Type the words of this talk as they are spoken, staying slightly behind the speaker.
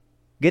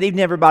Good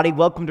evening, everybody.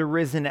 Welcome to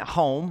Risen at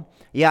Home.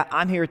 Yeah,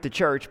 I'm here at the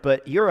church,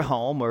 but you're at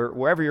home or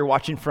wherever you're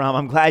watching from.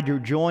 I'm glad you're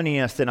joining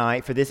us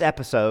tonight for this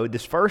episode,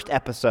 this first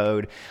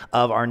episode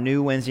of our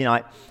new Wednesday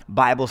night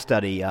Bible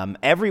study.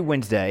 Every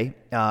Wednesday,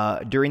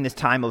 during this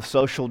time of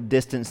social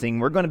distancing,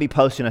 we're going to be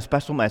posting a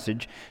special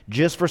message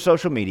just for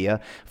social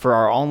media, for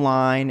our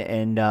online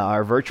and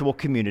our virtual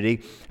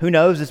community. Who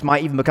knows, this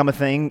might even become a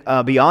thing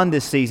beyond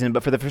this season,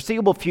 but for the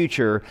foreseeable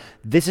future,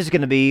 this is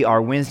going to be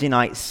our Wednesday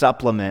night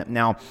supplement.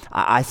 Now,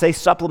 I say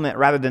supplement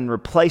rather than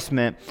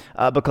replacement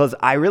because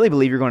I really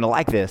believe you're going to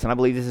like this, and I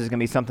believe this is going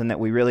to be something that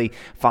we really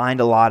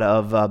find a lot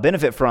of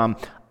benefit from.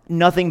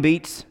 Nothing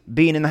beats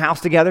being in the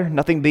house together.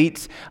 Nothing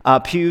beats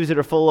pews that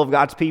are full of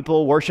God's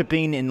people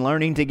worshiping and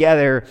learning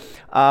together.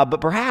 But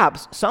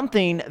perhaps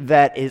something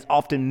that is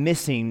often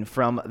missing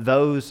from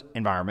those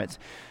environments,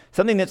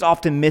 something that's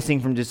often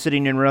missing from just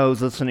sitting in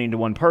rows listening to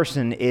one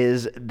person,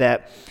 is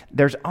that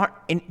there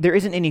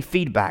isn't any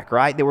feedback,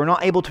 right? That we're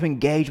not able to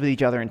engage with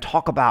each other and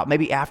talk about,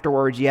 maybe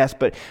afterwards, yes,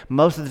 but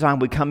most of the time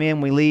we come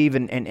in, we leave,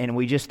 and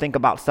we just think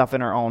about stuff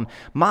in our own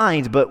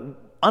minds. But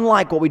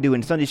unlike what we do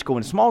in Sunday school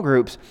and small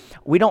groups,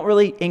 we don't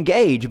really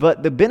engage.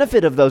 But the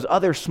benefit of those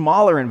other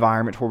smaller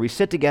environments where we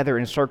sit together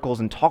in circles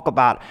and talk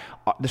about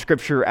the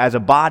scripture as a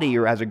body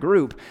or as a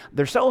group,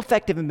 they're so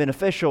effective and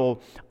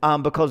beneficial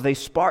because they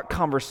spark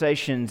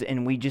conversations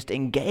and we just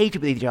engage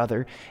with each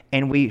other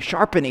and we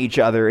sharpen each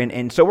other.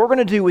 And so what we're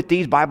going to do with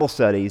these Bible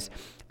studies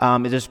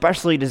is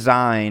especially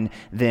design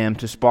them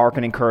to spark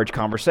and encourage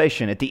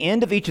conversation. At the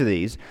end of each of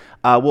these,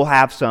 we'll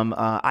have some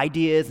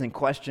ideas and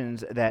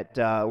questions that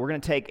we're going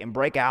to take and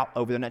break out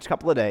over the next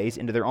couple of days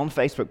into their own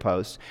Facebook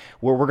posts,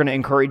 where we're going to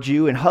encourage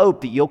you and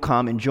hope that you'll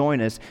come and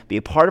join us, be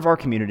a part of our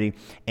community,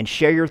 and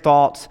share your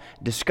thoughts,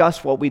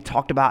 discuss what we've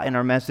talked about in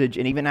our message,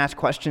 and even ask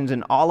questions,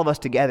 and all of us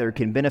together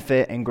can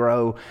benefit and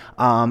grow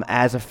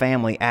as a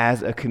family,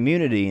 as a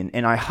community.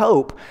 And I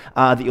hope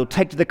that you'll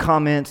take to the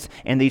comments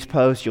in these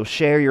posts, you'll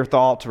share your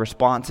thoughts,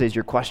 responses,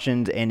 your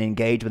questions, and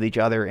engage with each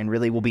other, and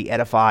really will be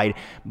edified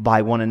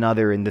by one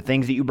another. And the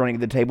things that you bring to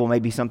the table may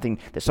be something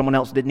that someone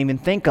else didn't even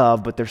think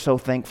of, but they're so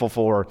thankful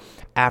for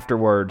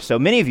afterwards. So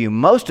many of you,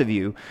 most of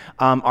you,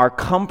 are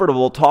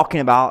comfortable talking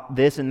about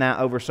this and that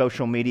over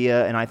social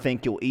media, and I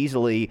think you'll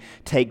easily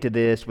take to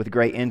this with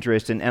great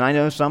interest. And I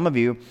know some of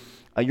you,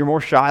 you're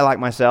more shy like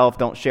myself,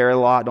 don't share a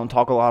lot, don't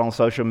talk a lot on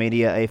social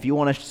media. If you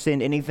want to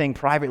send anything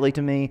privately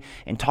to me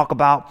and talk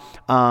about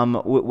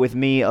with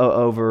me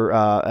over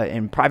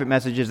in private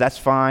messages, that's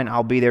fine.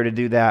 I'll be there to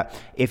do that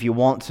if you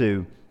want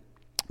to.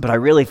 But I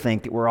really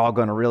think that we're all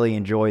going to really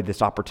enjoy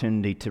this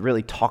opportunity to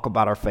really talk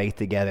about our faith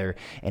together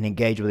and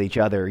engage with each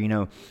other. You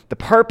know, the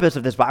purpose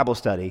of this Bible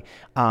study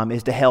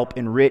is to help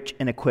enrich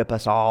and equip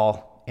us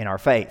all in our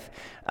faith.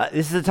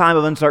 This is a time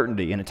of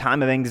uncertainty and a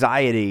time of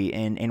anxiety,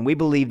 and we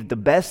believe that the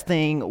best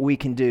thing we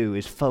can do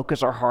is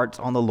focus our hearts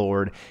on the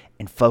Lord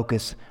and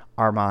focus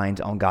our minds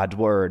on God's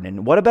Word.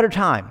 And what a better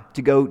time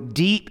to go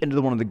deep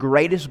into one of the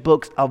greatest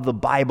books of the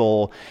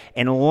Bible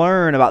and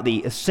learn about the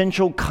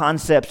essential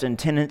concepts and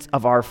tenets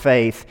of our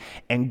faith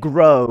and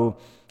grow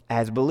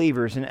as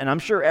believers. And I'm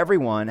sure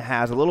everyone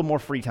has a little more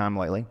free time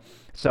lately.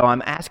 So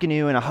I'm asking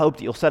you, and I hope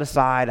that you'll set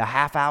aside a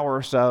half hour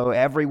or so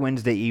every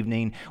Wednesday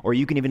evening, or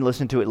you can even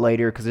listen to it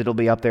later because it'll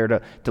be up there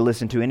to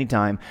listen to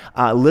anytime.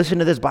 Listen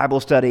to this Bible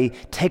study,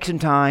 take some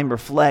time,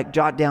 reflect,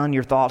 jot down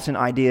your thoughts and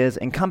ideas,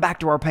 and come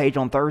back to our page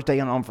on Thursday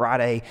and on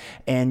Friday,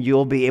 and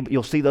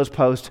you'll see those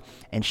posts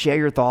and share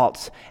your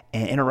thoughts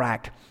and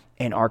interact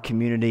in our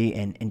community,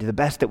 and to the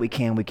best that we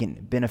can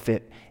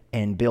benefit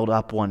and build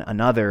up one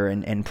another.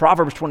 And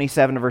Proverbs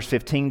 27 verse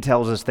 15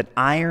 tells us that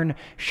iron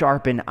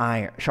sharpens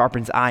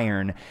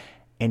iron,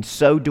 and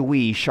so do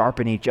we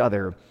sharpen each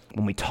other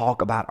when we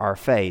talk about our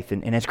faith.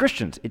 And as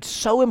Christians, it's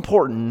so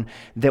important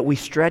that we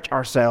stretch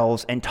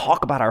ourselves and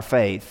talk about our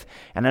faith.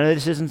 And I know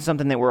this isn't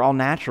something that we're all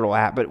natural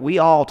at, but we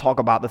all talk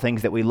about the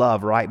things that we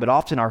love, right? But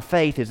often our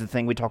faith is the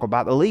thing we talk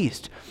about the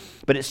least.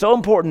 But it's so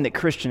important that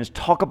Christians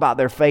talk about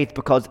their faith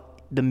because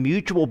the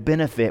mutual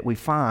benefit we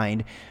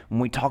find when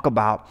we talk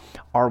about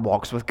our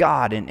walks with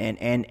God.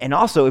 And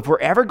also, if we're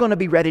ever going to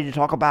be ready to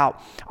talk about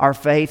our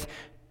faith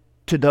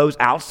to those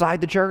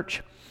outside the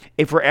church,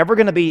 if we're ever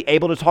going to be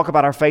able to talk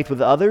about our faith with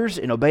others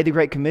and obey the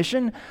Great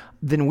Commission,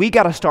 then we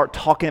got to start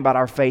talking about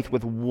our faith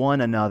with one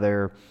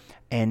another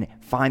and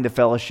find the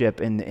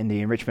fellowship and the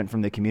enrichment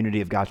from the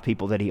community of God's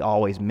people that He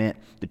always meant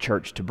the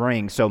church to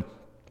bring. So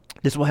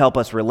this will help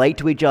us relate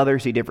to each other,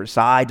 see different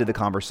sides of the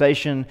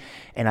conversation,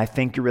 and I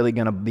think you're really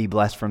going to be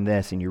blessed from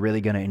this, and you're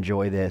really going to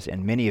enjoy this,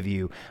 and many of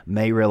you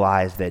may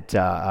realize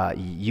that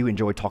you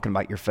enjoy talking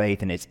about your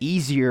faith, and it's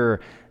easier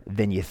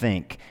than you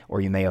think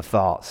or you may have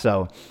thought.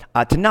 So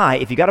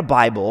tonight, if you got a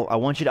Bible, I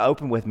want you to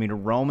open with me to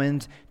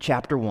Romans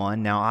chapter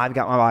 1. Now, I've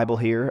got my Bible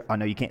here. I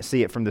know you can't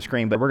see it from the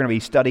screen, but we're going to be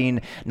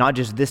studying not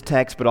just this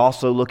text, but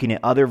also looking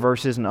at other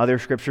verses and other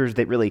scriptures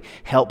that really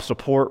help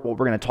support what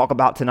we're going to talk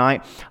about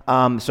tonight.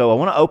 So I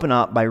want to open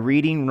up by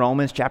reading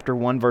Romans chapter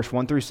 1, verse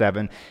 1 through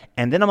 7,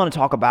 and then I'm going to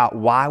talk about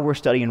why we're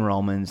studying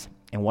Romans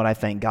and what I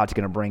think God's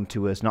going to bring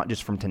to us, not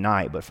just from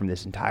tonight, but from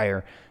this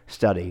entire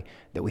study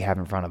that we have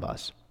in front of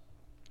us.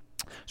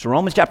 So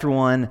Romans chapter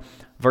 1,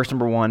 verse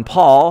number 1,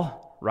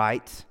 Paul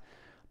writes,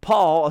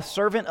 Paul, a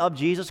servant of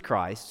Jesus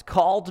Christ,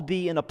 called to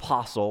be an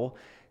apostle,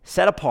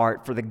 set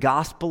apart for the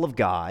gospel of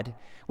God,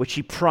 which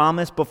he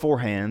promised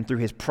beforehand through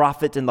his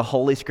prophets in the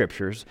Holy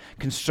Scriptures,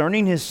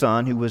 concerning his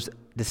Son, who was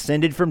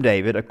descended from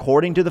David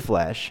according to the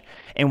flesh,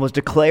 and was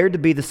declared to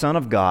be the Son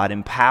of God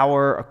in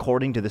power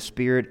according to the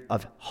Spirit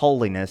of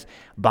holiness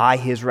by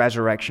his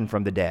resurrection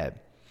from the dead.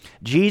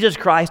 Jesus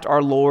Christ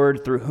our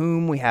Lord, through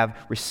whom we have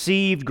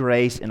received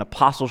grace and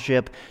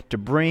apostleship to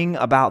bring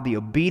about the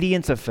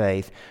obedience of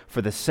faith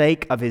for the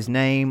sake of his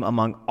name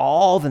among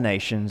all the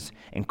nations,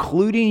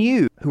 including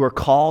you who are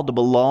called to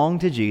belong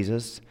to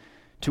Jesus,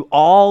 to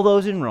all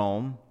those in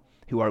Rome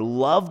who are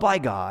loved by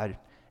God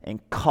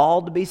and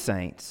called to be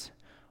saints,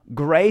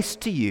 grace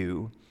to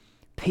you,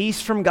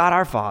 peace from God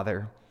our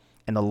Father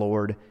and the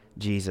Lord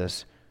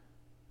Jesus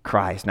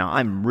Christ. Now,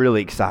 I'm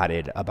really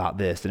excited about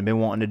this, and I've been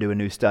wanting to do a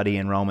new study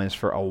in Romans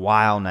for a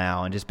while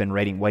now, and just been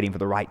waiting for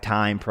the right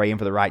time, praying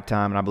for the right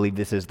time, and I believe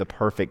this is the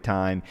perfect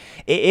time.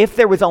 If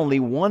there was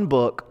only one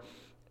book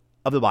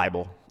of the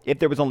Bible, if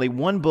there was only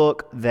one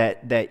book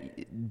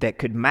that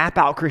could map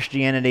out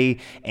Christianity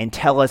and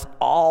tell us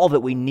all that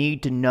we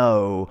need to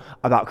know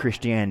about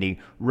Christianity,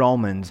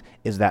 Romans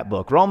is that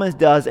book. Romans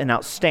does an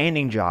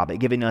outstanding job at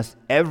giving us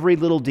every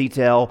little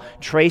detail,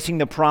 tracing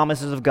the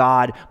promises of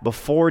God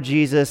before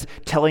Jesus,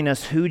 telling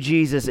us who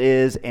Jesus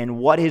is and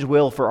what his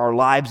will for our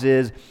lives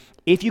is.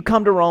 If you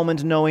come to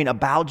Romans knowing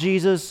about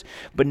Jesus,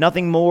 but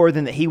nothing more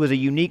than that he was a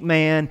unique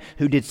man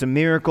who did some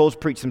miracles,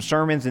 preached some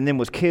sermons, and then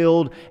was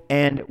killed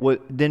and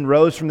then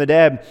rose from the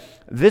dead,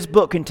 this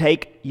book can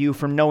take you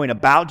from knowing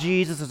about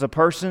Jesus as a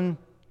person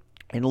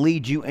and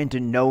lead you into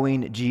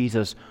knowing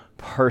Jesus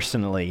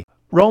personally.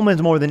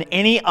 Romans, more than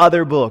any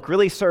other book,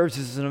 really serves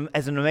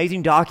as an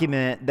amazing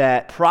document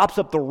that props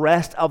up the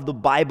rest of the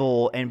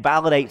Bible and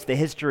validates the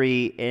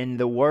history in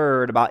the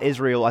Word about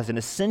Israel as an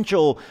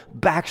essential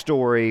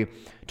backstory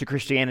to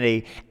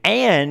Christianity.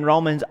 And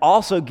Romans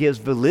also gives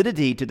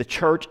validity to the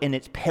church and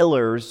its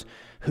pillars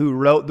who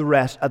wrote the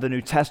rest of the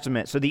New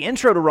Testament. So the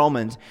intro to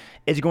Romans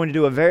is going to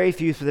do a very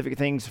few specific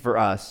things for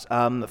us.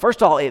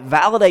 First of all, it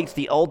validates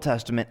the Old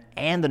Testament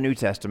and the New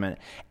Testament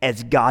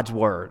as God's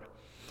Word.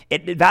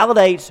 It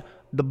validates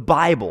the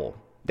Bible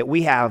that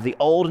we have, the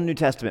Old and New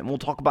Testament, and we'll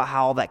talk about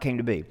how all that came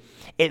to be.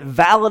 It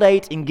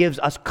validates and gives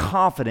us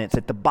confidence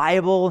that the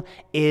Bible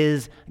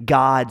is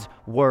God's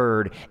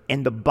Word.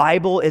 And the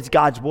Bible is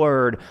God's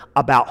Word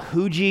about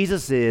who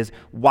Jesus is,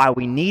 why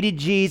we needed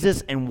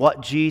Jesus, and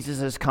what Jesus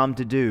has come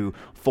to do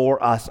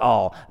for us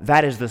all.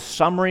 That is the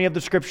summary of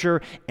the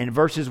Scripture, and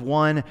verses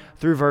 1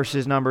 through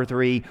verses number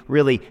 3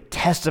 really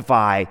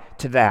testify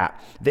to that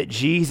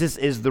Jesus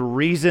is the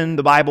reason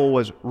the Bible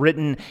was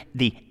written.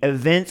 The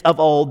events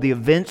of old, the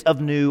events of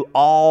new,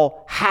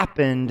 all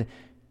happened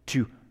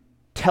to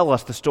tell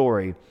us the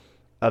story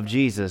of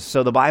Jesus.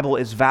 So the Bible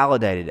is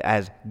validated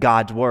as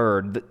God's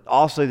Word.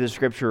 Also, the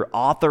Scripture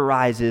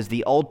authorizes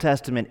the Old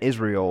Testament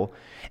Israel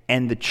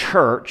and the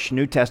church,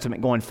 New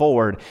Testament going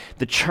forward,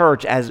 the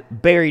church as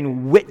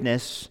bearing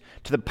witness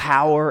to the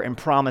power and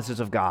promises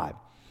of God.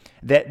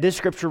 That this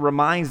Scripture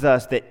reminds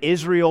us that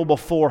Israel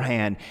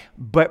beforehand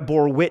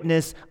bore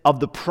witness of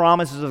the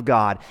promises of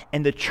God,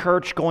 and the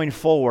church going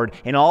forward,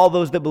 and all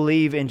those that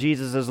believe in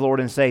Jesus as Lord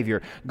and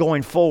Savior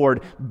going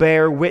forward,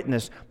 bear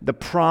witness the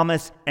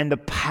promise and the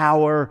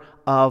power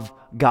of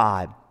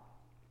God.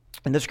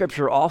 And the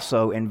Scripture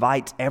also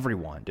invites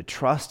everyone to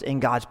trust in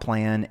God's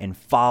plan and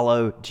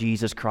follow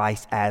Jesus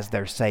Christ as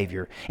their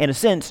Savior. In a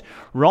sense,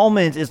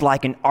 Romans is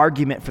like an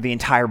argument for the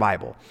entire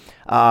Bible.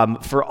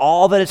 For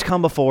all that has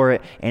come before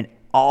it and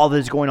all that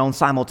is going on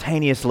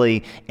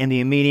simultaneously in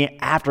the immediate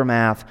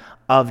aftermath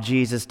of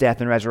Jesus'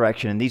 death and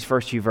resurrection. And these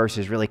first few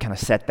verses really kind of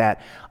set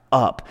that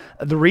up.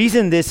 The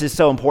reason this is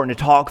so important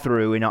to talk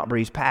through and not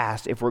breeze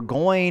past, if we're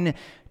going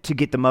to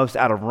get the most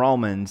out of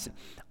Romans,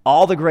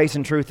 all the grace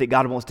and truth that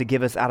God wants to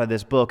give us out of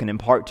this book and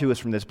impart to us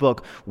from this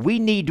book, we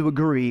need to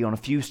agree on a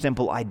few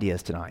simple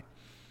ideas tonight.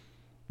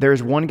 There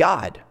is one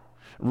God.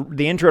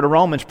 The intro to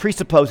Romans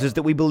presupposes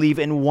that we believe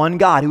in one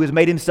God who has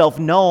made himself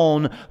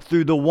known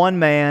through the one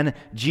man,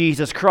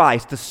 Jesus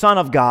Christ, the Son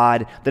of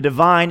God, the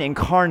divine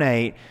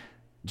incarnate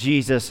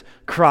Jesus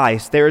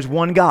Christ. There is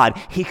one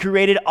God. He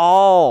created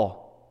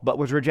all, but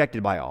was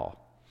rejected by all.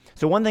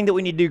 So one thing that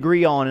we need to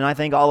agree on, and I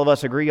think all of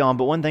us agree on,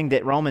 but one thing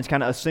that Romans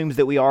kind of assumes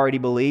that we already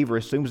believe or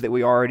assumes that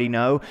we already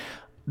know,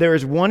 there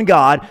is one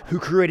God who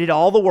created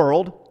all the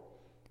world,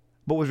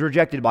 but was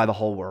rejected by the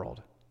whole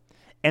world.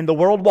 And the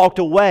world walked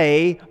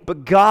away,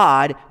 but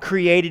God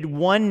created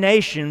one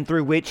nation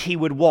through which he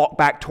would walk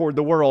back toward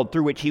the world,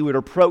 through which he would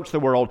approach the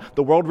world.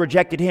 The world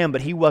rejected him,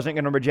 but he wasn't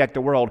going to reject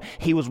the world.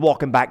 He was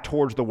walking back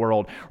towards the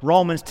world.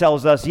 Romans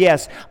tells us,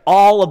 yes,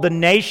 all of the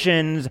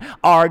nations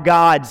are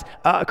God's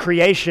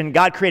creation.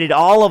 God created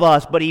all of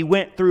us, but he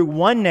went through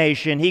one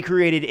nation. He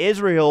created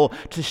Israel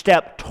to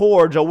step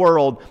towards a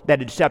world that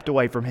had stepped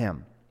away from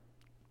him.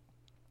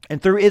 And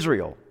through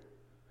Israel,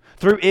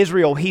 Through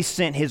Israel, he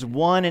sent his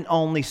one and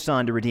only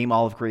Son to redeem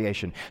all of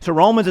creation. So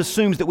Romans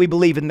assumes that we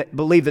believe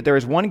that there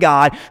is one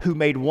God who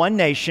made one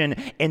nation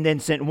and then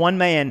sent one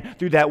man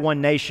through that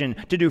one nation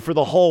to do for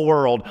the whole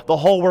world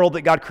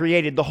that God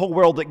created, the whole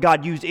world that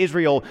God used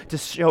Israel to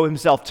show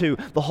himself to,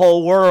 the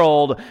whole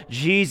world.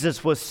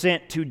 Jesus was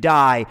sent to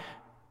die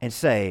and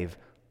save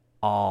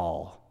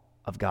all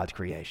of God's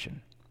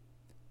creation.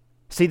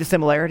 See the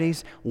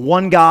similarities?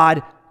 One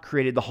God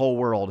created the whole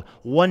world.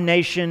 One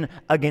nation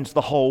against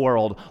the whole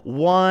world.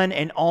 One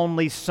and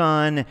only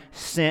Son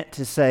sent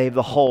to save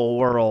the whole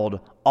world.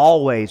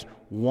 Always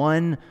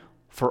one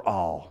for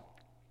all.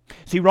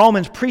 See,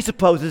 Romans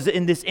presupposes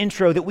in this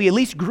intro that we at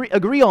least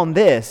agree on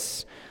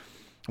this.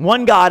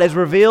 One God is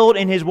revealed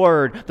in His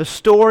Word. The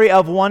story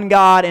of one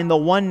God and the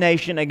one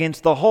nation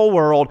against the whole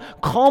world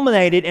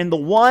culminated in the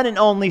one and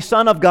only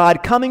Son of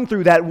God coming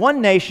through that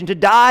one nation to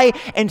die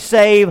and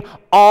save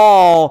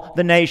all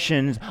the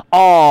nations,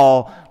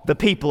 all the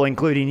people,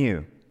 including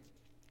you.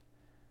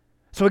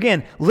 So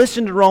again,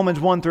 listen to Romans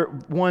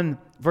 1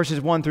 verses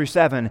 1 through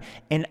 7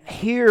 and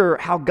hear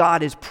how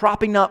God is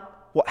propping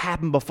up what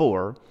happened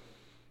before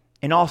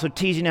and also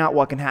teasing out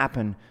what can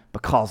happen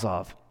because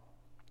of.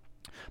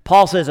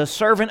 Paul says, a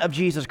servant of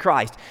Jesus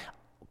Christ,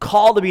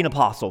 called to be an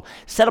apostle,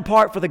 set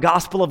apart for the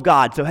gospel of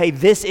God. So, hey,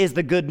 this is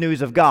the good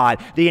news of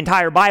God. The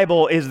entire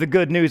Bible is the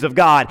good news of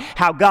God.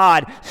 How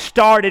God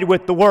started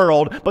with the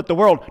world, but the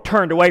world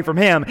turned away from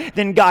Him.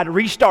 Then God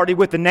restarted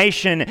with the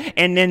nation,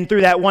 and then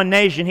through that one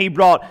nation, He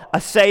brought a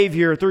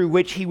Savior through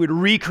which He would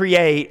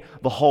recreate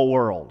the whole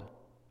world.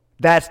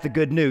 That's the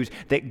good news,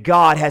 that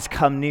God has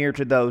come near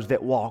to those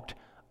that walked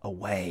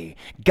away.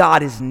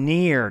 God is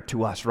near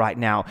to us right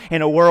now.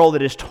 In a world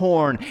that is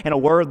torn, in a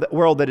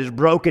world that is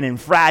broken and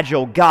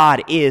fragile,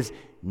 God is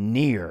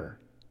near.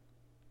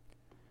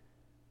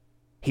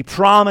 He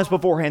promised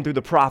beforehand through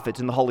the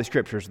prophets in the Holy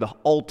Scriptures, the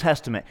Old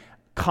Testament,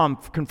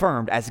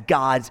 confirmed as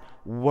God's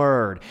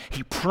Word.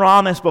 He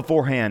promised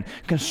beforehand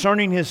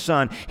concerning His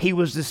Son. He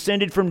was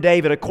descended from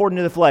David according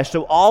to the flesh.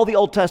 So all the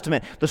Old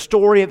Testament, the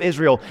story of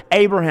Israel,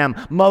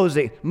 Abraham,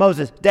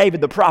 Moses,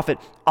 David, the prophet,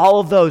 all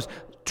of those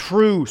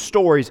true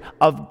stories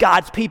of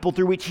God's people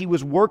through which He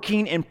was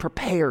working and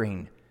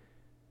preparing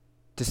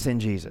to send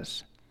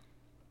Jesus.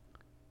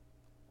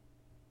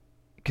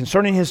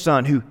 Concerning His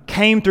Son, who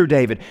came through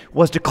David,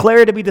 was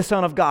declared to be the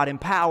Son of God in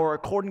power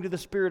according to the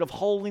Spirit of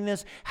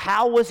holiness.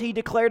 How was He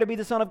declared to be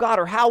the Son of God?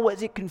 Or how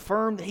was it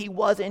confirmed that He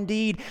was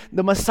indeed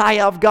the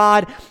Messiah of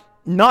God?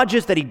 Not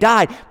just that He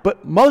died,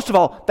 but most of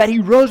all, that He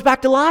rose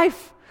back to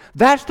life.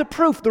 That's the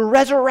proof, the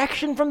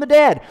resurrection from the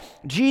dead.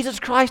 Jesus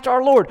Christ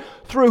our Lord,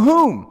 through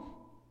whom?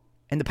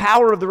 And the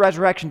power of the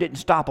resurrection didn't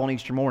stop on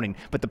Easter morning,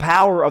 but the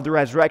power of the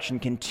resurrection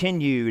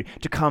continued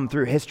to come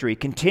through history,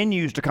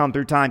 continues to come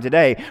through time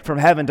today, from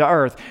heaven to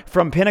earth.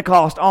 From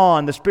Pentecost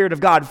on, the Spirit of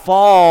God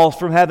falls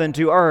from heaven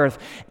to earth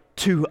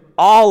to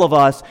all of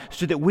us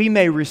so that we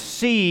may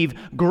receive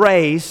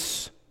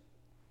grace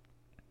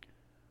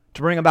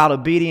to bring about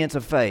obedience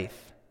of faith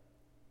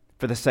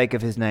for the sake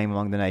of His name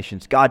among the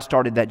nations. God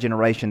started that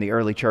generation, the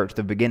early church,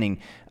 the beginning,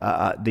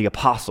 the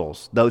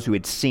apostles, those who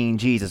had seen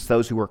Jesus,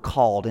 those who were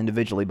called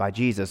individually by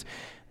Jesus.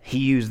 He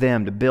used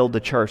them to build the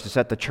church, to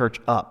set the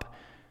church up,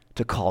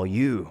 to call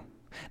you,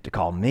 to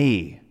call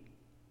me,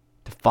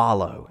 to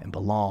follow and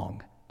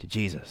belong to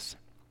Jesus.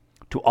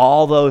 To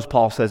all those,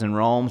 Paul says in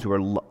Romans, who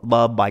are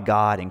loved by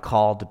God and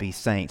called to be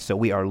saints. So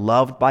we are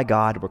loved by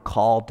God, we're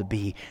called to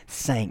be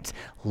saints.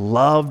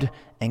 Loved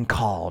and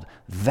called.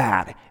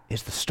 That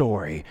is the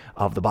story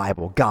of the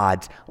Bible.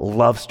 God's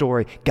love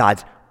story.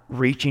 God's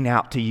reaching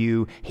out to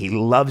you. He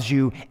loves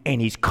you and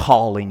He's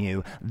calling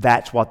you.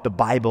 That's what the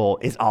Bible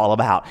is all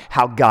about.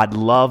 How God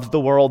loves the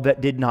world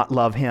that did not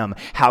love Him.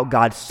 How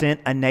God sent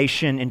a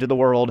nation into the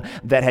world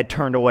that had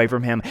turned away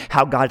from Him.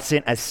 How God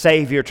sent a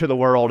Savior to the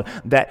world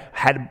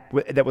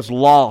that was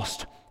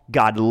lost.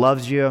 God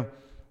loves you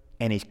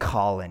and He's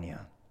calling you.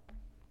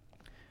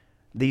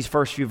 These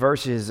first few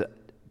verses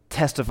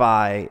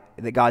testify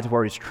that God's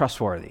Word is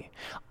trustworthy,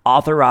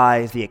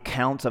 authorize the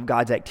accounts of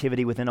God's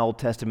activity within Old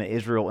Testament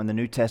Israel and the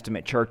New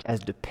Testament church as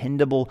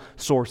dependable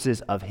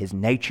sources of His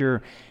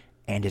nature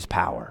and His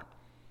power.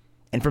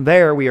 And from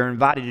there, we are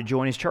invited to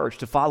join His church,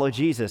 to follow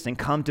Jesus and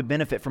come to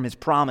benefit from His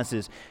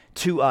promises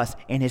to us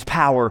and His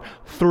power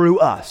through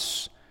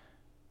us.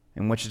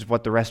 And which is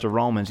what the rest of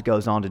Romans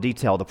goes on to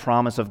detail, the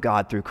promise of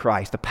God through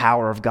Christ, the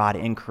power of God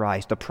in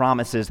Christ, the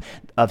promises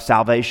of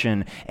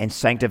salvation and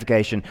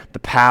sanctification, the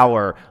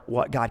power,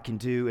 what God can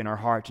do in our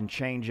hearts and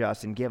change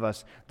us and give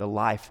us the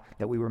life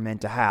that we were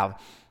meant to have.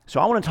 So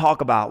I want to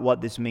talk about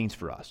what this means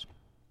for us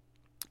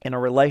in a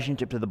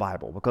relationship to the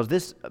Bible, because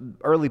this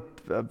early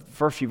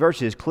first few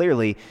verses,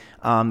 clearly,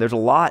 there's a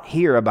lot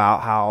here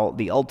about how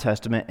the Old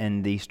Testament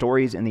and the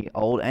stories in the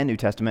Old and New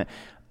Testament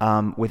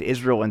with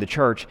Israel and the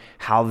church,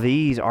 how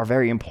these are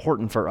very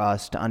important for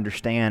us to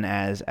understand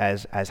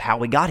as how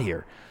we got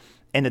here.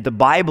 And that the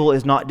Bible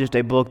is not just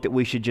a book that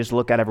we should just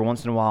look at every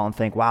once in a while and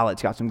think, wow,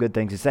 it's got some good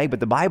things to say, but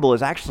the Bible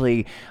is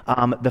actually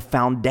the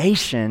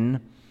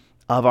foundation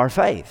of our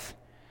faith.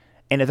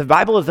 And if the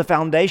Bible is the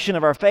foundation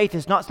of our faith,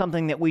 it's not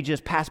something that we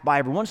just pass by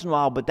every once in a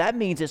while, but that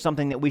means it's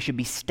something that we should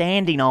be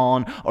standing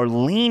on or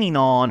leaning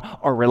on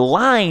or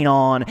relying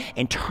on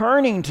and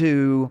turning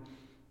to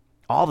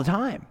all the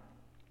time.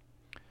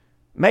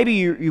 Maybe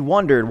you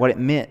wondered what it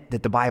meant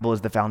that the Bible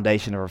is the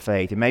foundation of our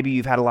faith. And maybe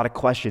you've had a lot of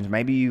questions.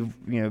 Maybe you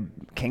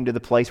came to the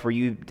place where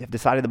you have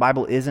decided the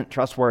Bible isn't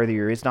trustworthy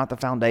or it's not the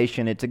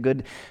foundation. It's a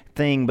good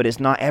thing, but it's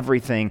not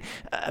everything.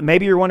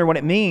 Maybe you're wondering what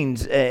it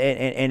means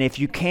and if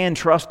you can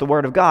trust the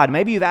Word of God.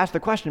 Maybe you've asked the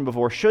question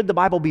before, should the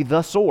Bible be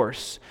the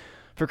source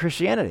for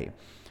Christianity?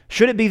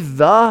 Should it be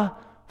the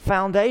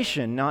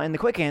foundation? Now, and the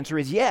quick answer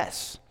is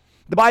yes.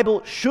 The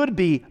Bible should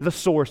be the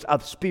source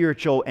of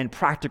spiritual and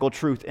practical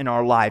truth in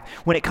our life.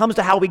 When it comes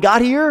to how we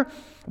got here,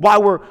 where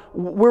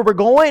we're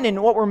going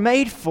and what we're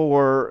made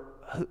for,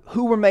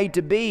 who we're made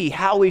to be,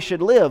 how we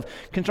should live,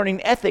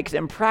 concerning ethics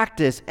and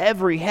practice,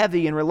 every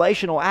heavy and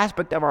relational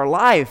aspect of our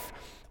life,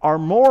 our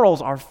morals,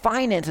 our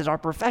finances, our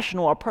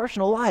professional, our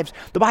personal lives.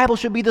 The Bible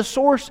should be the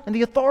source and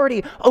the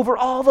authority over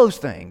all those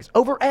things,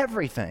 over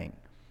everything.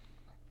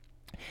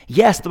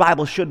 Yes, the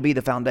Bible should be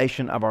the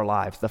foundation of our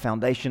lives, the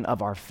foundation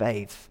of our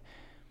faith.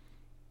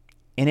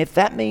 And if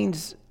that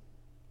means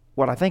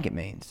what I think it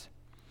means,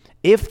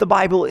 if the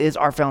Bible is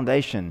our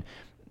foundation,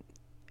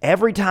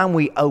 every time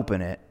we open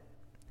it,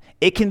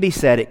 it can be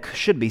said, it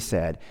should be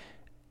said,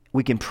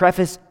 we can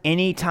preface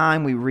any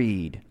time we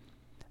read,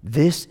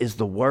 this is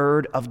the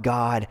Word of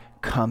God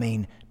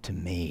coming to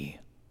me.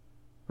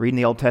 Reading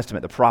the Old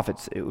Testament, the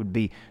prophets,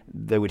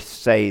 they would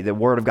say the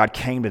Word of God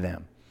came to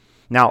them.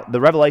 Now,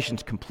 the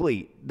Revelation's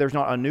complete. There's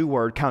not a new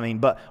word coming,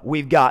 but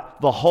we've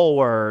got the whole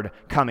Word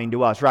coming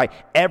to us, right?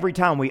 Every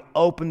time we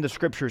open the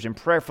Scriptures and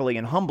prayerfully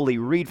and humbly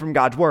read from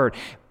God's Word,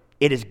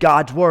 it is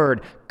God's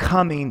Word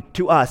coming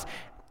to us.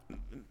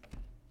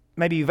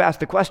 Maybe you've asked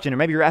the question, or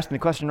maybe you're asking the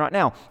question right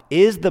now,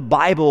 is the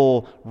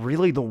Bible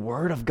really the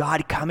Word of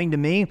God coming to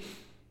me?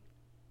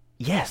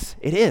 Yes,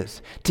 it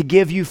is. To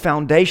give you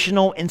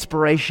foundational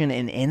inspiration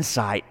and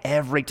insight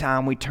every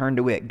time we turn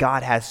to it.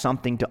 God has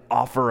something to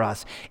offer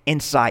us,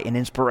 insight and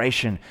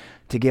inspiration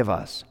to give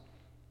us.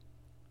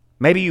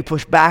 Maybe you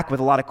push back with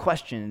a lot of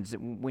questions.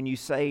 When you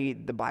say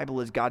the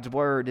Bible is God's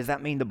Word, does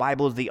that mean the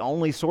Bible is the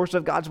only source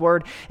of God's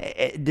Word?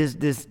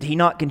 Does He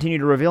not continue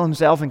to reveal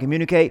Himself and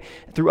communicate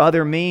through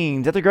other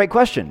means? That's a great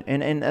question,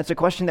 and that's a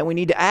question that we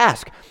need to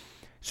ask.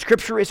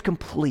 Scripture is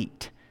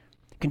complete,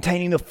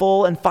 containing the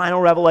full and final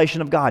revelation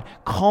of God,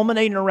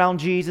 culminating around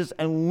Jesus,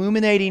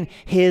 illuminating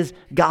His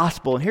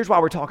gospel. And here's why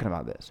we're talking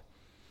about this.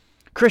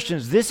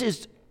 Christians, this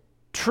is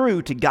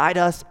true to guide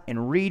us in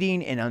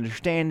reading and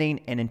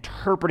understanding and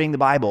interpreting the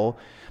Bible,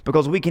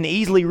 because we can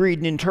easily read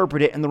and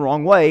interpret it in the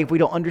wrong way if we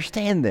don't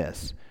understand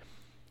this.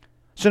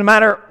 So no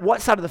matter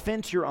what side of the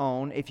fence you're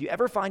on, if you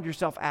ever find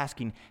yourself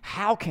asking,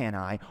 how can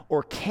I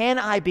or can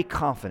I be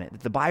confident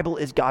that the Bible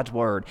is God's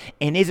Word?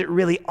 And is it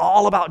really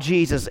all about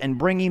Jesus and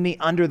bringing me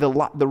under the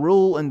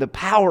rule and the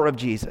power of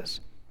Jesus?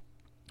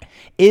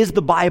 Is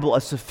the Bible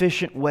a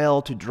sufficient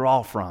well to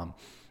draw from?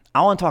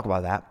 I want to talk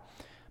about that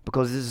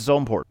because this is so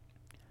important.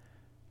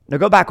 Now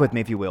go back with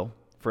me, if you will,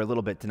 for a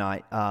little bit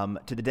tonight,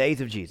 to the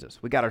days of Jesus.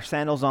 We got our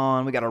sandals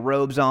on, we got our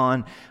robes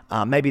on.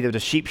 Maybe there's a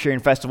sheep shearing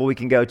festival we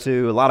can go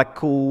to. A lot of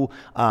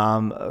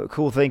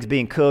cool things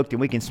being cooked,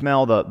 and we can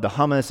smell the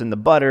hummus and the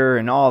butter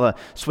and all the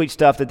sweet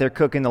stuff that they're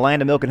cooking. The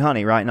land of milk and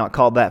honey, right? Not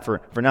called that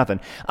for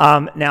nothing.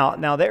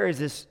 Now there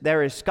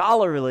is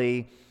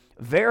scholarly,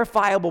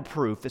 verifiable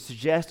proof that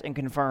suggests and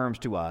confirms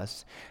to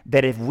us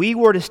that if we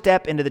were to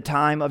step into the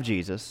time of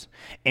Jesus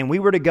and we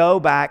were to go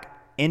back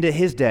into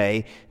His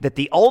day, that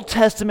the Old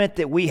Testament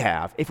that we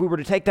have, if we were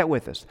to take that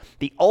with us,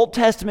 the Old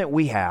Testament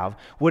we have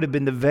would have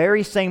been the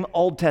very same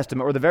Old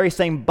Testament or the very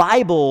same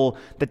Bible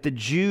that the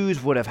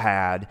Jews would have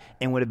had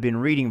and would have been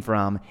reading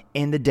from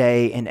in the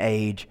day and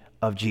age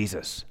of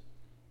Jesus.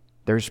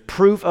 There's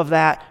proof of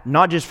that,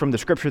 not just from the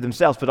Scripture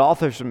themselves, but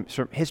also from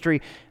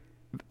history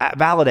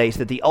validates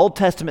that the Old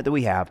Testament that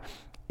we have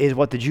is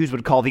what the Jews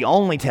would call the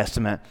only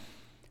testament,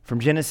 from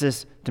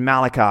Genesis to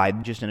Malachi,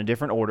 just in a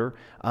different order.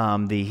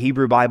 The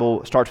Hebrew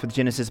Bible starts with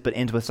Genesis but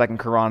ends with 2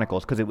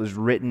 Chronicles because it was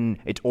written,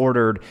 it's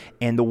ordered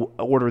in the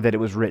order that it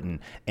was written.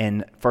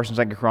 And 1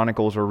 and 2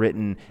 Chronicles are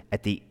written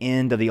at the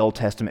end of the Old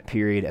Testament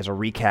period as a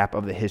recap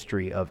of the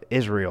history of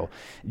Israel.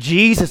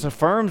 Jesus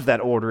affirms that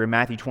order in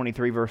Matthew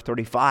 23, verse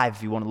 35,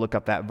 if you want to look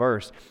up that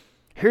verse.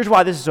 Here's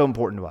why this is so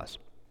important to us.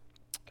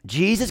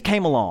 Jesus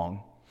came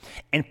along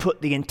and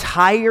put the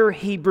entire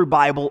Hebrew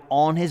Bible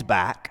on His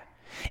back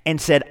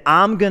and said,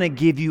 I'm going to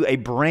give you a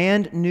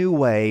brand new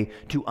way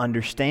to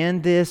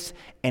understand this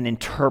and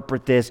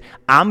interpret this.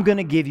 I'm going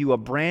to give you a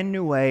brand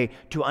new way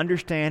to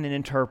understand and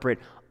interpret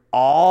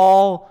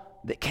all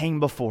that came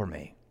before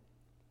me.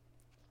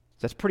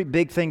 That's a pretty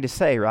big thing to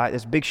say, right?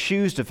 That's big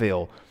shoes to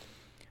fill.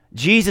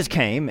 Jesus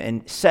came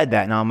and said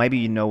that. Now, maybe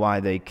you know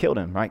why they killed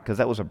Him, right? Because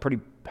that was a pretty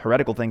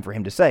heretical thing for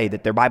Him to say,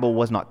 that their Bible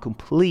was not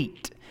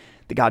complete,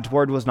 that God's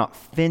Word was not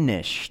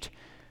finished.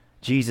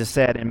 Jesus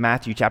said in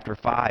Matthew chapter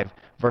 5,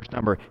 verse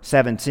number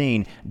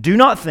 17, do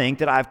not think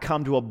that I've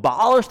come to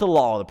abolish the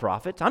law of the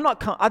prophets. I've not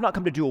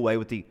come to do away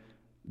with the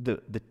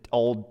the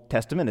Old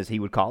Testament, as he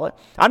would call it.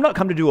 I've not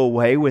come to do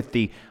away with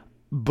the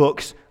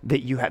books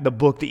that you have, the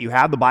book that you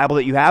have, the Bible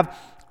that you have.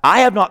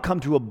 I have not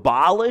come to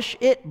abolish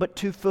it, but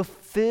to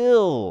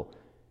fulfill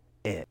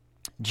it.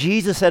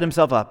 Jesus set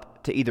himself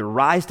up to either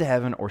rise to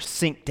heaven or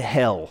sink to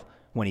hell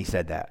when he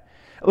said that.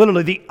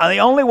 Literally, the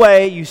only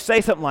way you say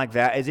something like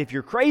that is if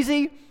you're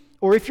crazy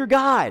or if you're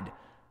God,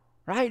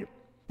 right?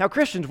 Now,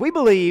 Christians, we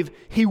believe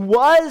he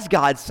was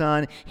God's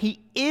Son. He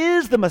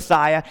is the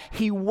Messiah.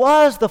 He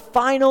was the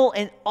final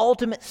and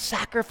ultimate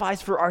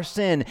sacrifice for our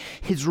sin.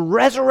 His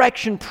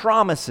resurrection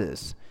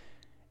promises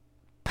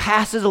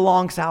passes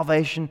along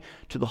salvation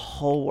to the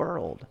whole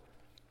world.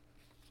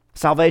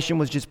 Salvation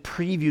was just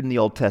previewed in the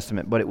Old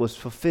Testament, but it was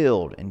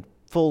fulfilled and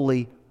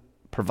fully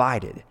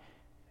provided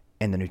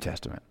in the New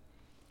Testament.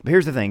 But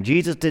here's the thing.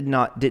 Jesus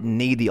didn't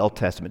need the Old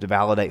Testament to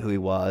validate who he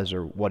was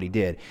or what he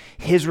did.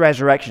 His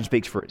resurrection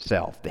speaks for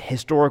itself. The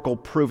historical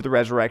proof of the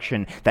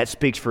resurrection, that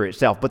speaks for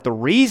itself. But the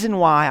reason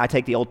why I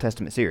take the Old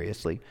Testament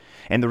seriously,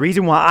 and the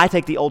reason why I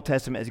take the Old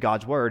Testament as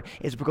God's Word,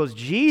 is because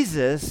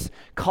Jesus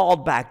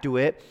called back to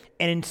it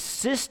and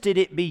insisted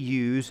it be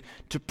used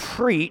to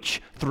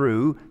preach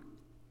through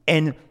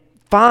and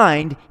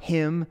find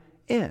him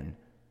in.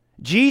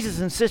 Jesus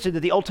insisted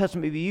that the Old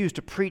Testament be used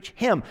to preach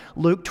him.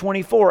 Luke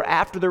 24,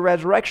 after the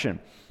resurrection,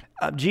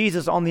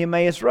 Jesus on the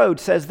Emmaus Road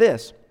says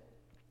this,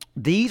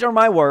 "These are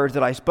my words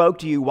that I spoke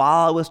to you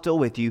while I was still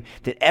with you,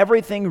 that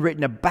everything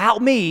written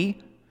about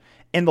me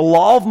in the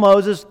law of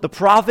Moses, the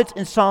prophets,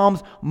 and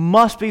Psalms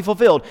must be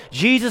fulfilled."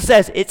 Jesus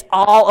says, it's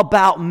all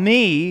about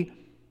me.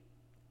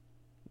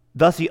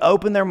 Thus, he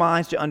opened their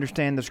minds to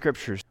understand the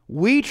Scriptures.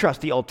 We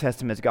trust the Old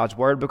Testament as God's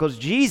Word because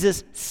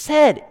Jesus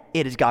said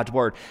it is God's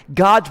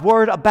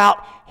Word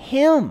about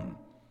him.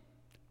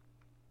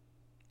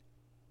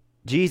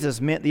 Jesus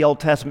meant the Old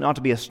Testament not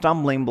to be a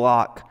stumbling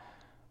block,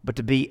 but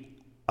to be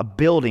a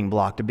building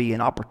block, to be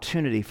an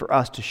opportunity for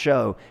us to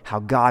show how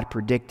God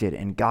predicted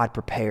and God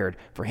prepared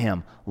for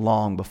him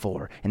long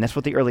before. And that's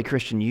what the early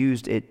Christian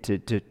used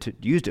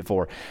it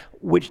for,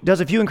 which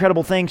does a few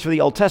incredible things for the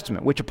Old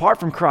Testament, which apart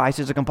from Christ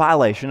is a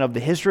compilation of the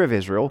history of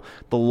Israel,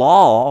 the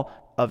law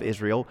of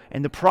Israel,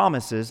 and the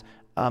promises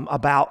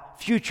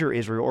about future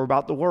Israel or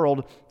about the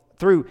world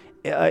through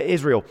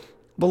Israel.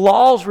 The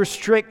laws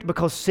restrict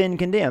because sin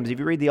condemns. If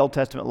you read the Old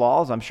Testament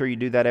laws, I'm sure you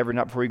do that every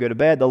night before you go to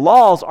bed. The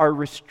laws are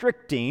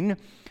restricting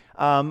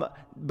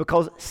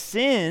because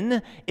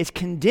sin is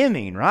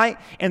condemning, right?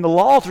 And the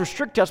laws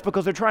restrict us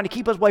because they're trying to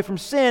keep us away from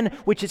sin,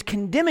 which is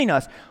condemning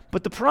us.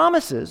 But the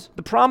promises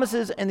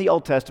in the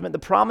Old Testament, the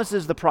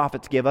promises the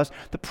prophets give us,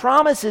 the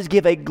promises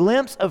give a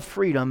glimpse of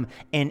freedom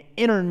and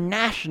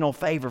international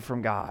favor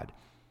from God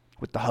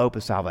with the hope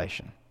of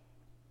salvation.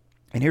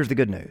 And here's the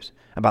good news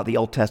about the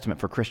Old Testament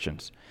for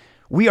Christians.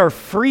 We are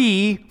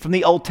free from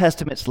the Old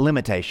Testament's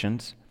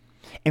limitations,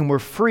 and we're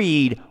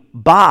freed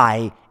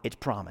by its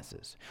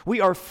promises. We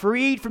are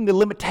freed from the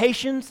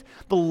limitations,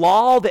 the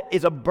law that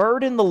is a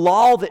burden, the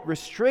law that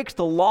restricts,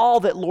 the law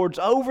that lords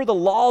over, the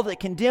law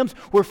that condemns.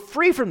 We're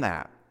free from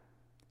that.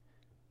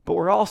 But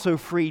we're also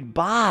freed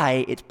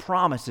by its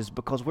promises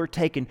because we're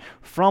taken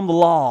from the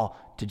law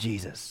to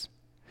Jesus.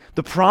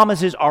 The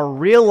promises are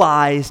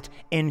realized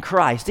in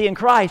Christ. See, in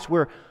Christ,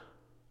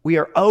 we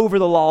are over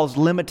the law's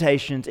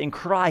limitations. In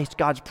Christ,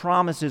 God's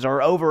promises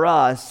are over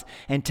us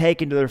and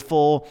taken to their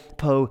full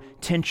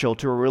potential,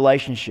 to a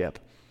relationship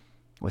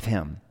with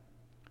him.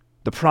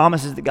 The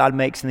promises that God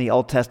makes in the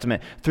Old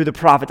Testament through the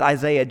prophets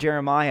Isaiah,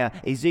 Jeremiah,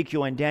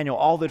 Ezekiel, and Daniel,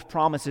 all those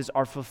promises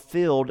are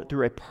fulfilled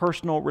through a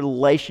personal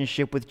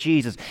relationship with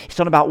Jesus. It's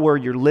not about where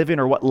you're living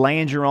or what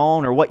land you're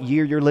on or what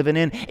year you're living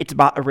in. It's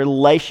about a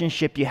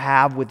relationship you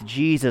have with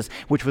Jesus,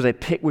 which was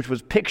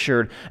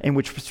pictured and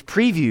which was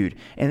previewed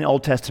in the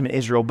Old Testament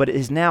Israel, but it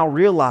is now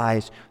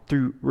realized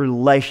through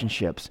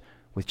relationships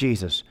with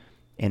Jesus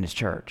in his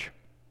church.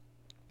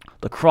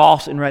 The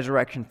cross and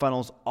resurrection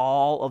funnels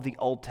all of the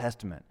Old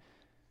Testament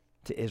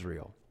to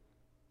Israel.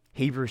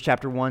 Hebrews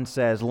chapter 1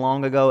 says,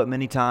 "Long ago at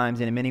many times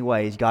and in many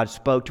ways God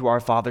spoke to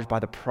our fathers by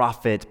the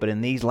prophets, but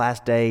in these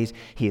last days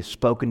he has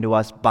spoken to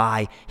us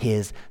by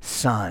his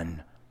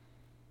Son."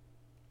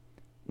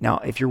 Now,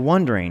 if you're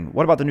wondering,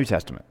 what about the New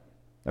Testament?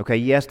 Okay,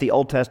 yes, the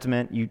Old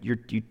Testament,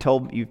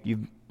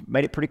 you've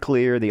made it pretty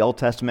clear, the Old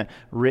Testament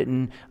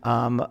written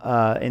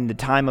in the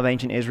time of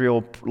ancient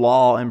Israel,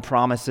 law and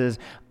promises,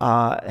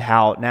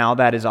 how now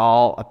that is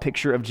all a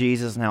picture of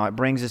Jesus and how it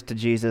brings us to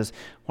Jesus.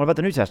 What about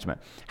the New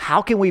Testament?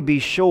 How can we be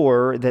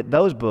sure that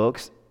those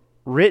books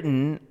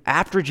written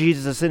after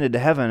Jesus ascended to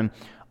heaven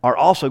are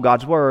also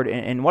God's Word?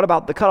 And what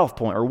about the cutoff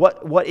point? Or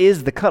what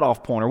is the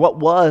cutoff point? Or what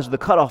was the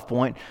cutoff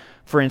point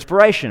for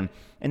inspiration?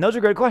 And those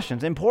are great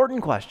questions,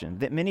 important questions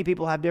that many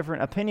people have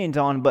different opinions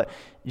on, but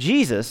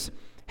Jesus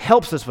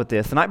helps us with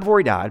this. The night before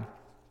he died,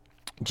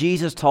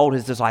 Jesus told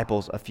his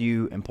disciples a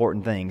few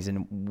important things,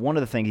 and one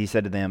of the things he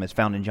said to them is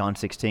found in John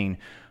 16,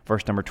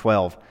 verse number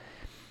 12.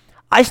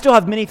 "I still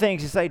have many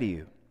things to say to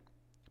you,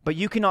 but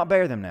you cannot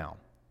bear them now.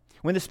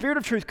 When the Spirit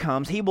of truth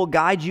comes, he will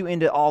guide you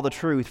into all the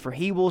truth, for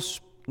he will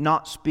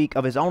not speak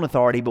of his own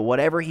authority, but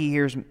whatever he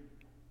hears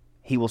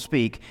He will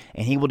speak,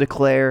 and he will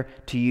declare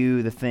to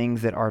you the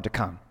things that are to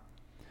come.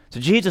 So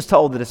Jesus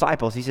told the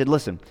disciples, he said,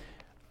 listen,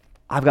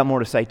 I've got more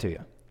to say to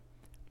you.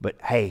 But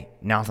hey,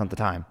 now's not the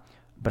time.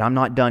 But I'm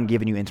not done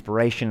giving you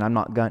inspiration. I'm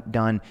not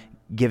done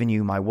giving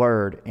you my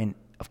word. And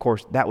of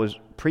course, that was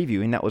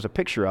previewing. That was a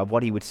picture of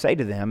what he would say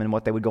to them and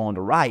what they would go on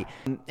to write.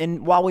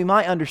 And while we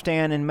might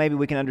understand, and maybe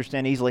we can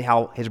understand easily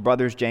how his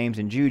brothers James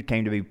and Jude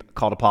came to be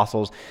called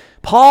apostles,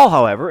 Paul,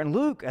 however, and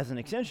Luke, as an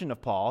extension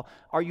of Paul,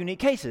 are unique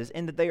cases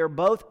in that they are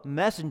both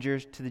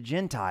messengers to the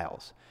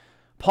Gentiles.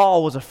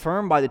 Paul was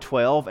affirmed by the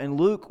 12, and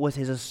Luke was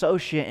his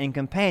associate and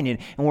companion.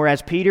 And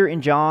whereas Peter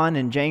and John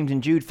and James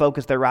and Jude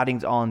focused their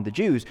writings on the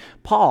Jews,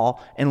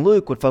 Paul and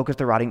Luke would focus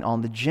their writing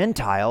on the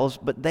Gentiles,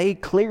 but they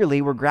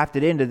clearly were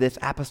grafted into this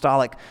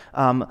apostolic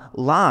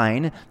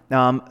line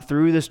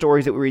through the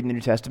stories that we read in the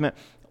New Testament.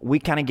 We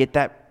kind of get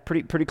that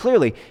pretty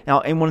clearly.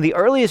 Now, in one of the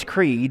earliest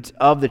creeds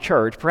of the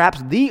church,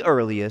 perhaps the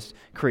earliest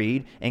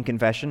creed and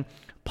confession,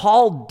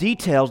 Paul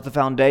details the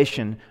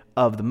foundation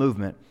of the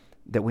movement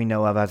that we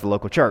know of as the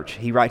local church.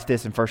 He writes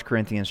this in 1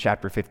 Corinthians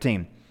chapter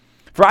 15.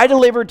 For I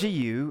delivered to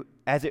you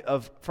as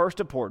of first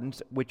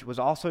importance, which was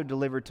also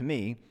delivered to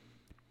me,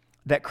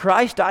 that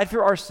Christ died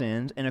for our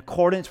sins in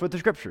accordance with the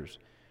Scriptures,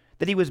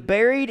 that he was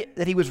buried,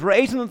 that he was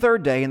raised on the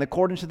third day in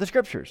accordance with the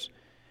Scriptures,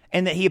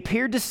 and that he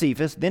appeared to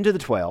Cephas, then to the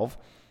 12,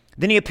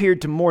 then he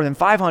appeared to more than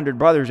 500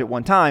 brothers at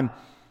one time,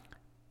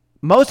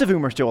 most of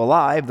whom are still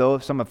alive, though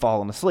some have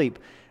fallen asleep.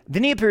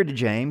 Then he appeared to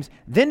James,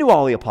 then to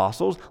all the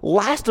apostles.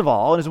 Last of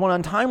all, and as one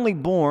untimely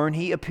born,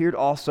 he appeared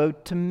also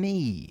to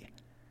me.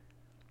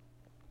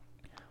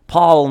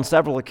 Paul, on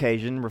several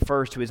occasions,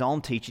 refers to his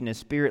own teaching as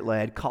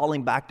Spirit-led,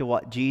 calling back to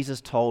what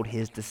Jesus told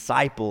his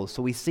disciples.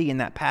 So we see in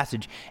that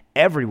passage,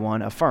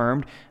 everyone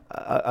affirmed,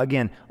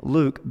 again,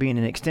 Luke being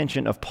an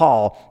extension of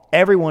Paul,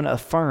 everyone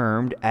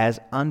affirmed as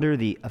under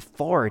the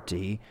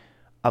authority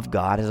of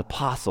God as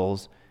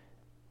apostles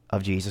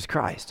of Jesus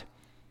Christ.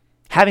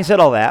 Having said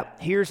all that,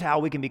 here's how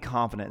we can be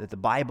confident that the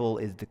Bible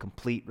is the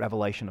complete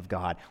revelation of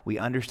God. We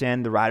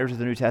understand the writers of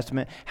the New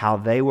Testament, how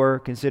they were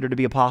considered to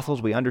be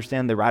apostles. We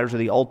understand the writers of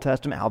the Old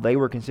Testament, how they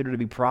were considered to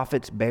be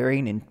prophets,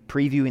 bearing and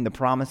previewing the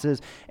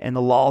promises and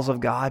the laws of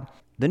God.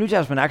 The New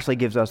Testament actually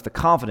gives us the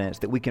confidence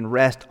that we can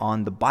rest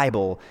on the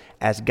Bible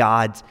as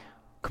God's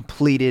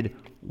completed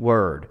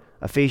word.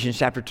 Ephesians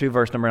chapter 2,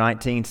 verse number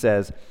 19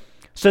 says,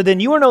 so then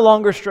you are no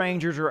longer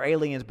strangers or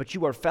aliens, but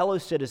you are fellow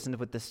citizens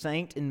with the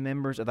saints and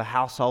members of the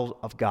household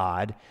of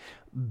God,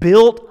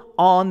 built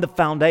on the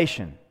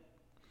foundation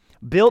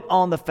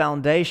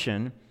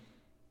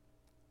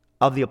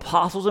of the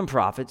apostles and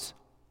prophets,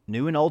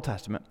 New and Old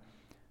Testament,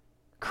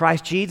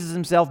 Christ Jesus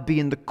himself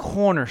being the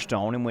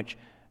cornerstone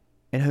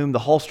in whom the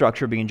whole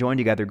structure being joined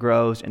together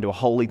grows into a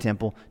holy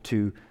temple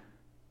to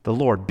the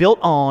Lord, built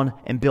on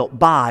and built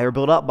by or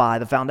built up by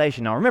the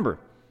foundation. Now remember,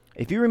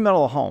 if you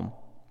remodel a home,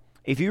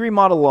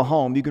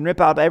 you can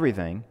rip out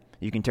everything.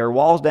 You can tear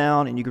walls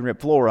down and you can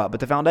rip floor up, but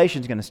the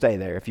foundation's going to stay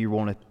there if you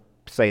want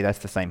to say that's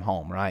the same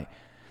home, right?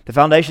 The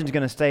foundation's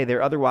going to stay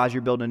there. Otherwise,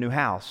 you're building a new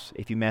house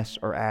if you mess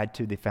or add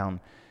to the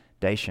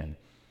foundation.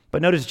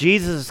 But notice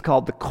Jesus is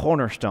called the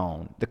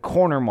cornerstone, the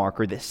corner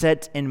marker that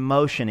sets in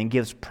motion and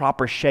gives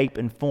proper shape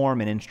and form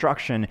and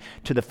instruction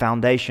to the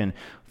foundation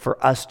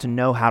for us to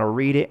know how to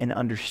read it and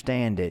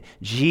understand it.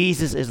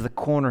 Jesus is the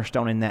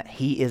cornerstone in that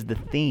he is the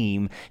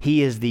theme.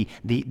 He is the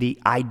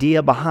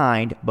idea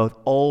behind both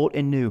old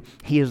and new.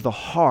 He is the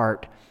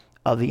heart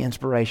of the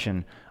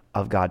inspiration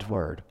of God's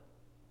word.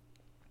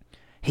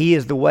 He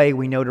is the way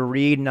we know to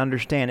read and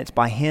understand. It's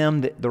by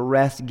him that the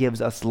rest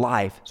gives us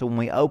life. So when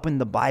we open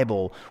the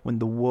Bible, when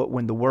the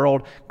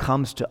world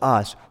comes to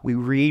us, we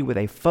read with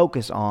a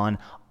focus on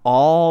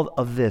all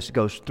of this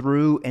goes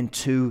through and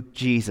to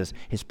Jesus.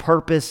 His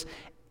purpose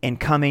and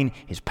coming,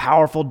 his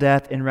powerful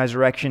death and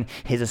resurrection,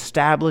 his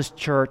established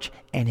church,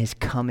 and his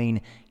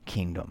coming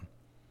kingdom.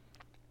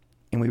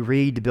 And we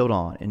read to build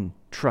on and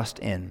trust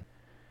in.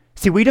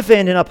 See, we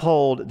defend and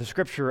uphold the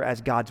Scripture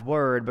as God's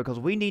Word because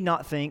we need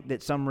not think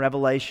that some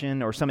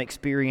revelation or some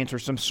experience or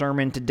some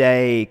sermon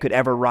today could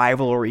ever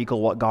rival or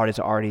equal what God has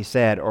already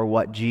said or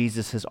what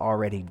Jesus has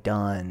already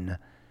done.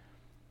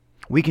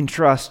 We can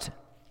trust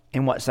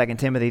in what 2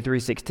 Timothy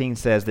 3:16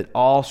 says, that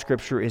all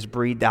Scripture is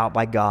breathed out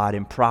by God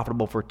and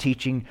profitable for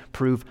teaching,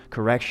 proof,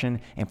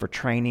 correction, and for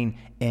training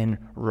in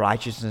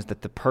righteousness,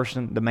 that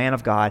the man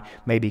of God,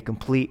 may be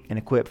complete and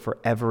equipped for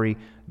every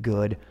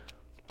good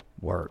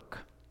work.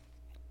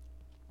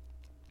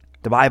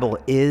 The Bible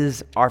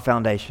is our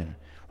foundation,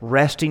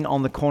 resting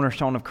on the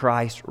cornerstone of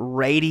Christ,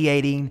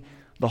 radiating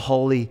the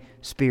Holy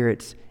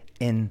Spirit's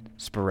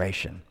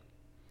inspiration.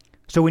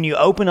 So when you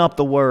open up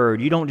the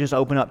Word, you don't just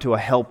open up to a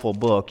helpful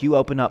book, you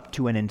open up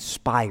to an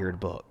inspired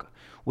book,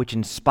 which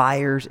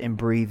inspires and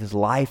breathes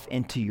life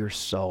into your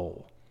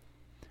soul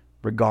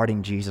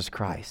regarding Jesus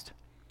Christ.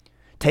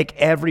 Take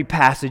every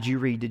passage you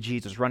read to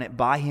Jesus, run it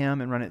by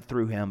him and run it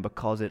through him,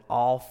 because it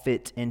all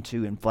fits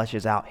into and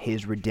fleshes out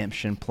his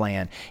redemption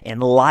plan. In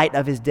light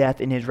of his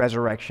death and his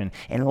resurrection,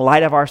 in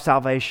light of our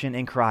salvation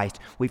in Christ,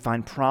 we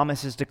find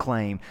promises to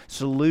claim,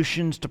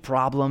 solutions to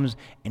problems,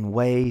 and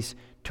ways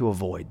to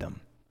avoid them.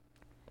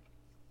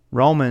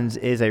 Romans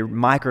is a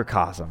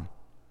microcosm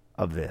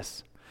of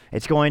this.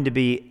 It's going to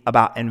be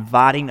about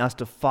inviting us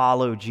to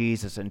follow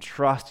Jesus and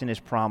trust in his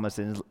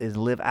promises and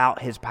live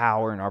out his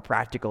power in our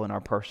practical and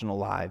our personal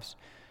lives.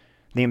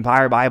 The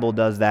entire Bible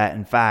does that.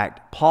 In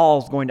fact,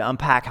 Paul's going to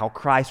unpack how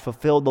Christ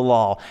fulfilled the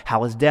law,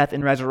 how his death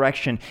and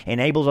resurrection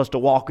enables us to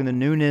walk in the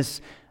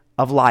newness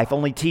of life,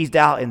 only teased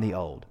out in the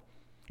old,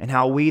 and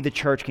how we, the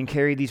church, can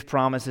carry these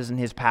promises and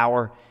his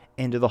power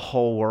into the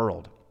whole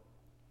world.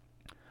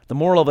 The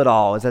moral of it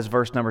all is, as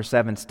verse number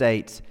 7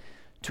 states,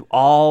 to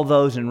all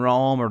those in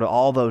Rome, or to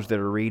all those that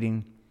are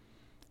reading,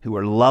 who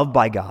are loved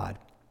by God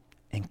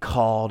and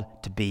called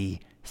to be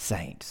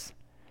saints.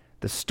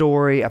 The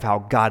story of how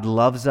God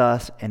loves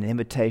us and an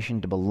invitation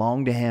to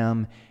belong to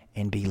him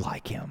and be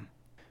like him.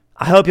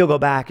 I hope you'll go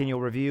back and you'll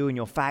review and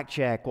you'll fact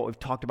check what we've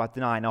talked about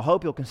tonight. And I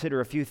hope you'll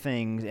consider a few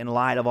things in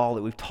light of all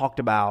that we've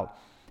talked about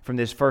from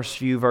this first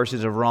few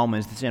verses of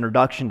Romans, this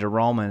introduction to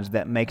Romans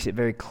that makes it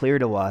very clear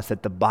to us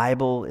that the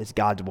Bible is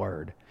God's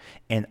Word.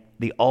 And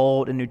the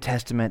Old and New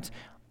Testaments,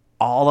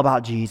 all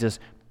about Jesus,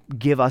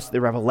 give us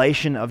the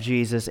revelation of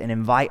Jesus and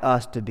invite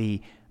us to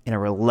be in a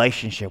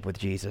relationship with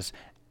Jesus,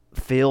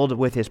 filled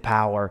with his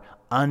power,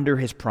 under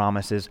his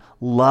promises,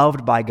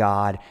 loved by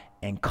God,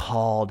 and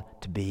called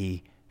to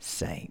be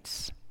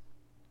saints.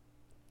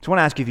 So I want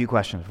to ask you a few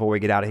questions before we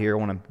get out of here. I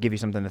want to give you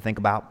something to think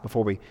about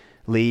before we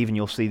leave, and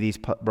you'll see these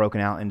broken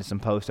out into some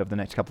posts over the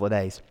next couple of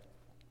days.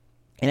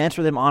 And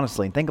answer them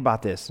honestly, and think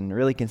about this, and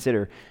really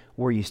consider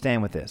where you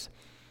stand with this.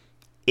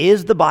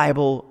 Is the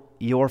Bible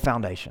your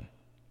foundation?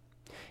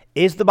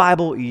 Is the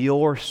Bible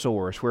your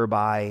source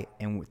whereby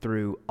and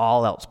through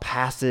all else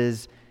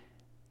passes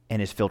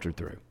and is filtered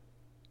through?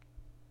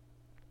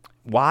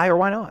 Why or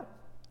why not?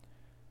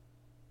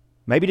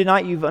 Maybe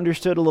tonight you've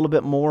understood a little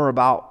bit more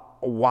about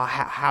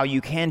how you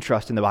can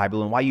trust in the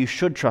Bible and why you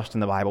should trust in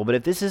the Bible. But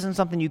if this isn't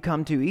something you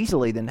come to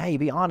easily, then hey,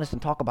 be honest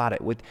and talk about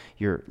it with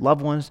your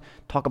loved ones.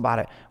 Talk about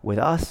it with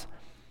us.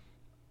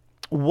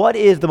 What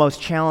is the most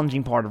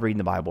challenging part of reading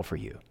the Bible for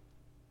you?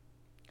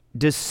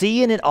 Does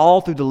seeing it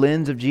all through the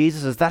lens of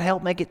Jesus, does that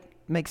help make it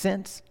make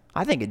sense?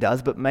 I think it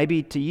does, but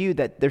maybe to you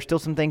that there's still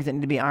some things that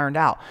need to be ironed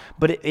out.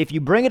 But if you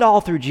bring it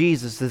all through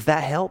Jesus, does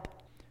that help?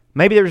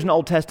 Maybe there's an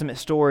Old Testament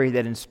story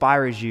that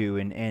inspires you,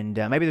 and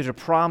maybe there's a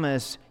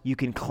promise you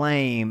can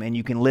claim and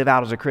you can live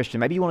out as a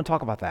Christian. Maybe you want to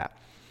talk about that.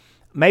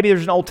 Maybe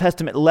there's an Old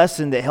Testament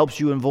lesson that helps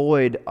you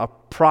avoid a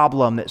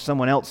problem that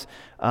someone else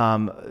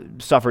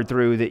suffered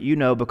through that you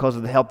know because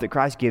of the help that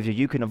Christ gives you,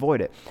 you can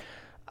avoid it.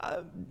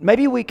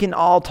 Maybe we can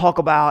all talk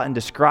about and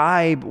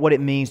describe what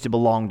it means to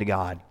belong to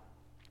God,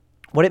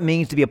 what it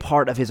means to be a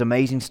part of his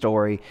amazing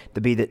story,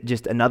 to be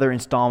just another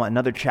installment,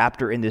 another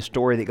chapter in this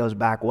story that goes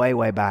back, way,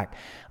 way back.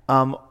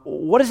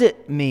 What does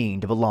it mean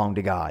to belong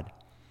to God?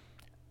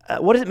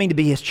 What does it mean to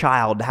be his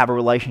child, to have a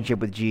relationship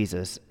with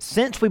Jesus?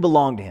 Since we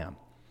belong to him,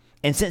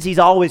 and since he's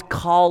always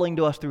calling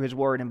to us through his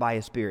word and by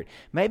his Spirit,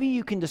 maybe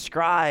you can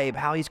describe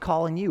how he's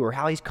calling you or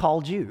how he's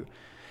called you,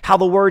 how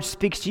the word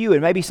speaks to you,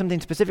 and maybe something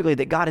specifically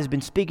that God has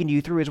been speaking to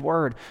you through his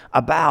word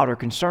about or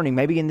concerning,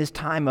 maybe in this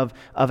time of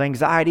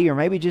anxiety, or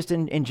maybe just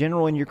in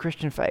general in your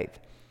Christian faith.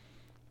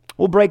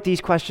 We'll break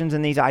these questions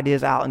and these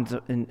ideas out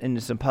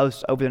into some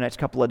posts over the next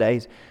couple of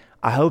days.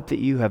 I hope that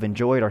you have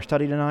enjoyed our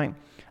study tonight.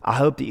 I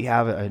hope that you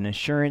have an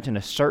assurance and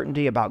a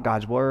certainty about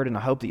God's word, and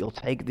I hope that you'll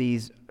take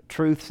these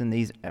truths and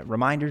these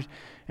reminders,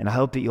 and I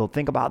hope that you'll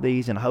think about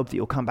these, and I hope that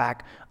you'll come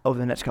back over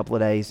the next couple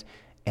of days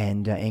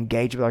and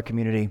engage with our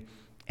community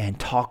and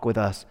talk with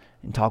us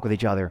and talk with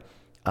each other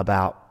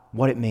about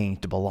what it means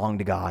to belong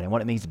to God and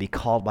what it means to be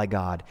called by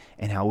God,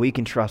 and how we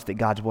can trust that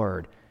God's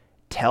word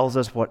tells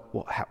us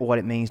what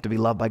it means to be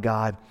loved by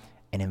God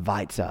and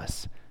invites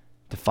us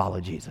to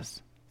follow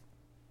Jesus.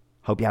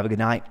 Hope you have a good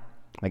night.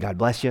 May God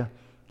bless you.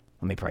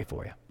 Let me pray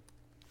for you.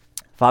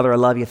 Father, I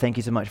love you. Thank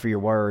you so much for your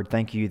word.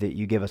 Thank you that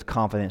you give us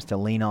confidence to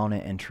lean on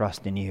it and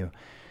trust in you.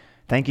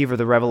 Thank you for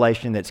the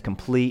revelation that's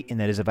complete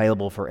and that is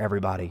available for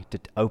everybody to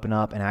open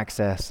up and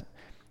access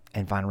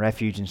and find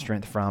refuge and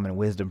strength from and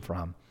wisdom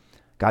from.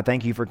 God,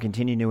 thank you for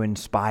continuing to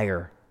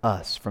inspire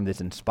us from this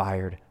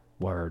inspired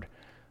word.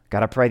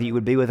 God, I pray that you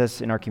would be with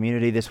us in our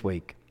community this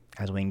week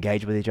as we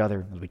engage with each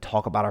other, as we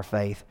talk about our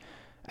faith,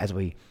 as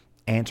we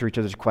answer each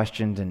other's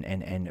questions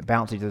and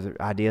bounce each other's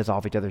ideas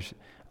off each other's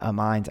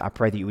minds. I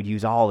pray that you would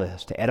use all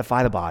this to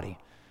edify the body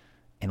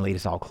and lead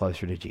us all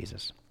closer to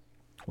Jesus.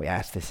 We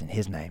ask this in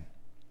his name.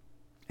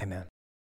 Amen.